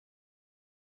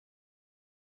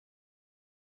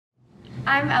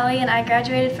I'm Ellie and I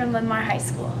graduated from Linn-Mar High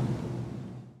School.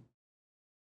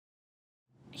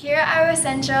 Here at Iowa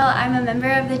Central, I'm a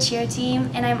member of the cheer team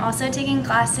and I'm also taking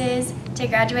classes to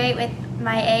graduate with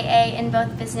my AA in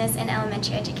both business and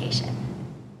elementary education.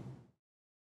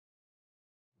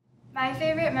 My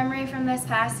favorite memory from this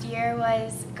past year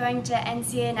was going to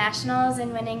NCAA Nationals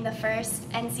and winning the first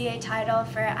NCAA title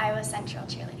for Iowa Central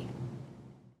cheerleading.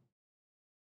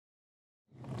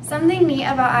 Something neat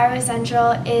about Iowa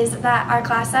Central is that our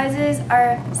class sizes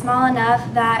are small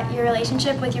enough that your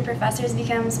relationship with your professors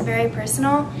becomes very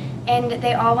personal and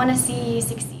they all want to see you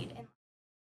succeed.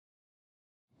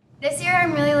 This year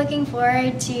I'm really looking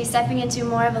forward to stepping into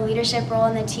more of a leadership role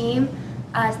in the team.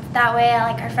 That way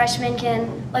our freshmen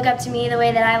can look up to me the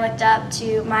way that I looked up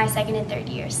to my second and third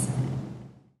years.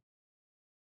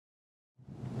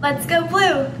 Let's go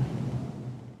Blue!